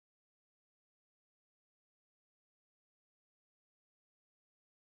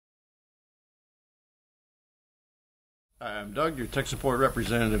Hi, I'm Doug, your tech support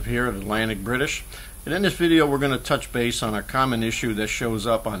representative here at Atlantic British. And in this video we're going to touch base on a common issue that shows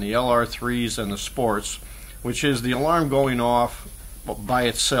up on the LR3s and the Sports, which is the alarm going off by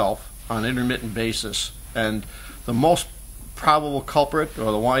itself on an intermittent basis. And the most probable culprit,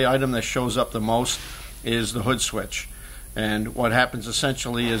 or the item that shows up the most, is the hood switch. And what happens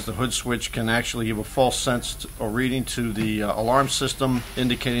essentially is the hood switch can actually give a false sense or reading to the alarm system,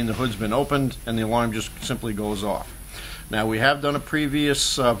 indicating the hood's been opened, and the alarm just simply goes off. Now, we have done a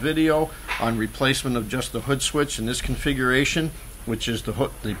previous video on replacement of just the hood switch in this configuration, which is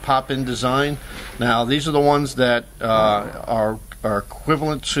the pop-in design. Now, these are the ones that are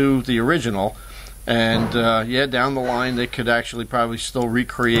equivalent to the original, and yeah, down the line they could actually probably still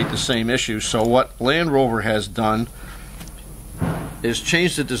recreate the same issue. So what Land Rover has done is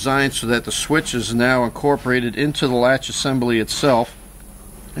change the design so that the switch is now incorporated into the latch assembly itself,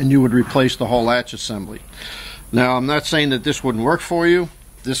 and you would replace the whole latch assembly. Now, I'm not saying that this wouldn't work for you.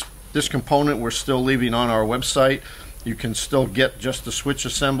 This component we're still leaving on our website. You can still get just the switch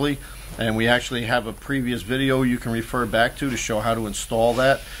assembly, and we actually have a previous video you can refer back to show how to install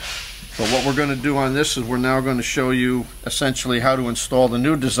that. But what we're going to do on this is we're now going to show you essentially how to install the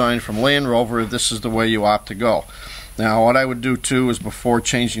new design from Land Rover if this is the way you opt to go. Now, what I would do too is before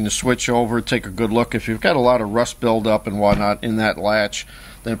changing the switch over, take a good look. If you've got a lot of rust buildup and whatnot in that latch,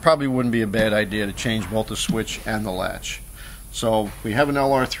 then it probably wouldn't be a bad idea to change both the switch and the latch. So we have an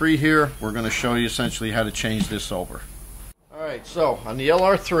LR3 here. We're going to show you essentially how to change this over. Alright, so on the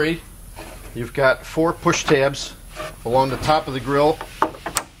LR3 you've got 4 push tabs along the top of the grille,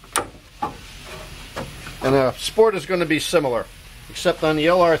 and a Sport is going to be similar, except on the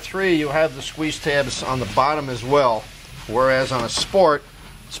LR3 you have the squeeze tabs on the bottom as well, whereas on a Sport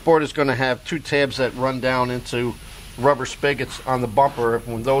is going to have 2 tabs that run down into rubber spigots on the bumper.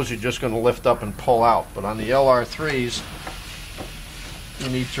 When those you're just going to lift up and pull out. But on the LR3s you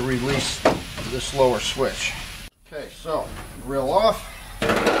need to release this lower switch. Okay, so grill off,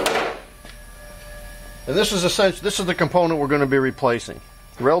 and this is the component we're going to be replacing.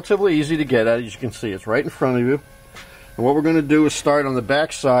 Relatively easy to get at, as you can see. It's right in front of you. And what we're going to do is start on the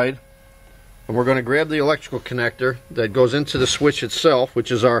back side, and we're going to grab the electrical connector that goes into the switch itself,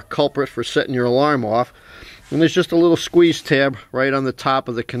 which is our culprit for setting your alarm off. And there's just a little squeeze tab right on the top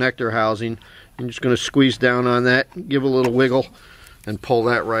of the connector housing. I'm just going to squeeze down on that, give a little wiggle, and pull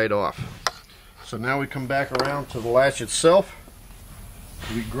that right off. So now we come back around to the latch itself.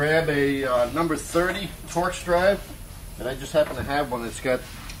 We grab a number 30 Torx drive, and I just happen to have one that's got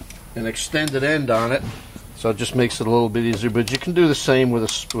an extended end on it, so it just makes it a little bit easier. But you can do the same with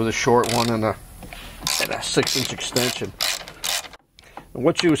a short one and a 6-inch extension. And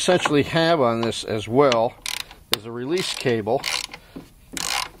what you essentially have on this as well is a release cable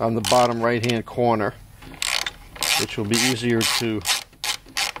on the bottom right hand corner, which will be easier to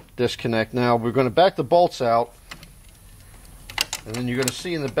disconnect. Now we're going to back the bolts out, and then you're going to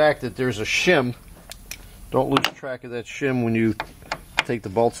see in the back that there's a shim. Don't lose track of that shim when you take the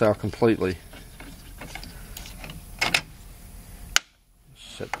bolts out completely.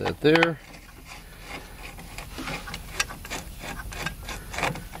 Set that there.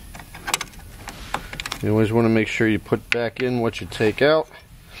 You always want to make sure you put back in what you take out.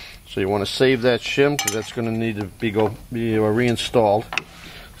 So you want to save that shim, because that's going to need to be reinstalled.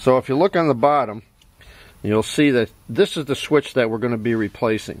 So if you look on the bottom, you'll see that this is the switch that we're going to be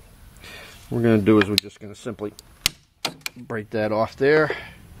replacing. What we're going to do is we're just going to simply break that off there.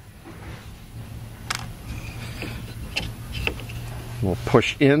 We'll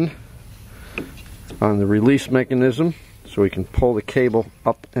push in on the release mechanism so we can pull the cable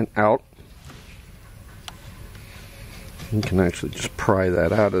up and out. You can actually just pry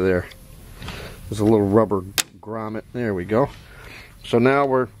that out of there. There's a little rubber grommet. There we go. So now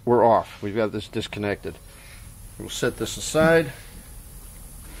we're off. We've got this disconnected. We'll set this aside.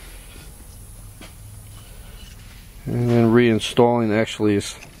 And then reinstalling actually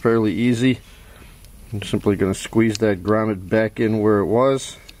is fairly easy. I'm simply going to squeeze that grommet back in where it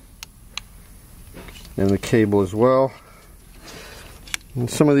was, and the cable as well. And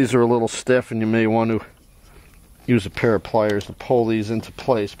some of these are a little stiff, and you may want to use a pair of pliers to pull these into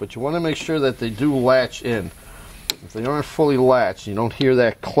place, but you want to make sure that they do latch in. If they aren't fully latched, you don't hear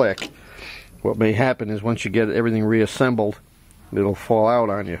that click, what may happen is once you get everything reassembled, it'll fall out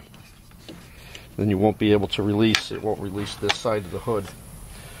on you. Then you won't be able to release. It won't release this side of the hood.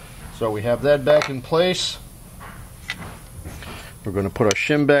 So we have that back in place. We're going to put our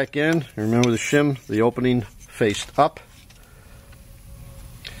shim back in. Remember the shim, the opening faced up.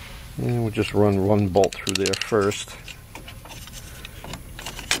 And we'll just run one bolt through there first.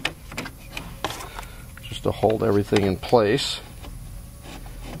 just to hold everything in place.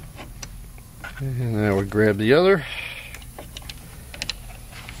 And now we grab the other.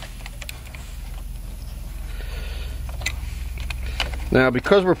 Now,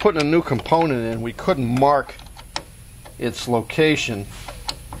 because we're putting a new component in, we couldn't mark its location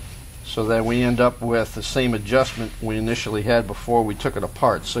so that we end up with the same adjustment we initially had before we took it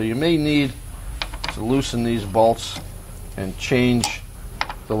apart. So you may need to loosen these bolts and change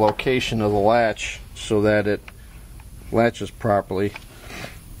the location of the latch so that it latches properly.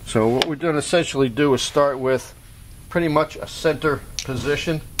 So what we're going to essentially do is start with pretty much a center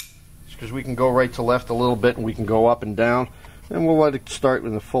position, because we can go right to left a little bit and we can go up and down, and we'll let it start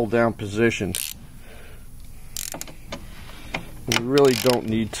in the full down position. We really don't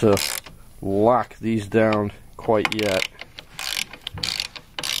need to lock these down quite yet.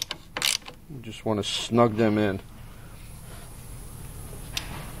 We just want to snug them in.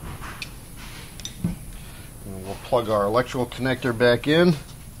 And we'll plug our electrical connector back in.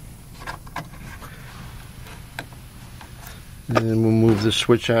 And then we'll move this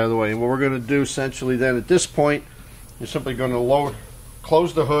switch out of the way. And what we're going to do essentially then at this point, you're simply going to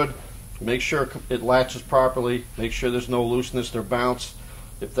close the hood, make sure it latches properly, make sure there's no looseness or bounce.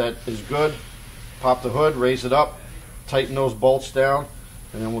 If that is good, pop the hood, raise it up, tighten those bolts down,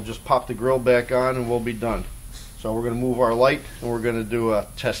 and then we'll just pop the grill back on and we'll be done. So we're going to move our light and we're going to do a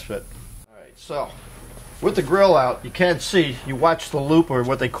test fit. Alright, so with the grill out, you can't see, you watch the loop, or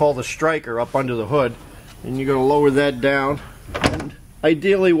what they call the striker, up under the hood, and you're going to lower that down. And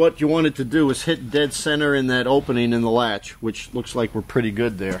ideally what you want it to do is hit dead center in that opening in the latch, which looks like we're pretty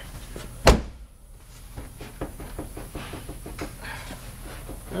good there.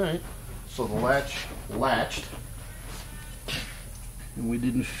 Alright, so the latch latched, and we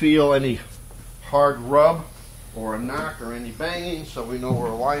didn't feel any hard rub or a knock or any banging, so we know we're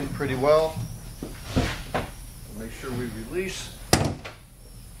aligned pretty well. Make sure we release.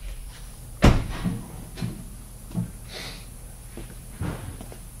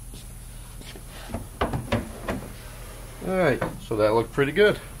 Alright, so that looked pretty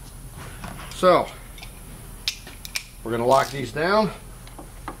good. So, we're going to lock these down.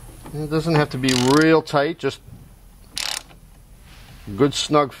 It doesn't have to be real tight, just a good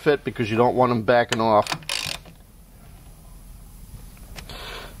snug fit, because you don't want them backing off.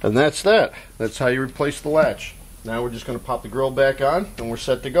 And that's that. That's how you replace the latch. Now we're just going to pop the grill back on and we're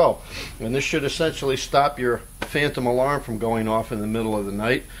set to go. And this should essentially stop your phantom alarm from going off in the middle of the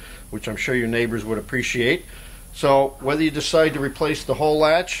night, which I'm sure your neighbors would appreciate. So whether you decide to replace the whole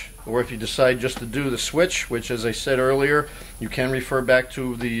latch, or if you decide just to do the switch, which, as I said earlier, you can refer back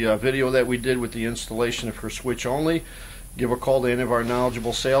to the video that we did with the installation for switch only, give a call to any of our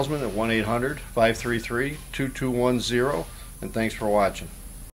knowledgeable salesmen at 1-800-533-2210, and thanks for watching.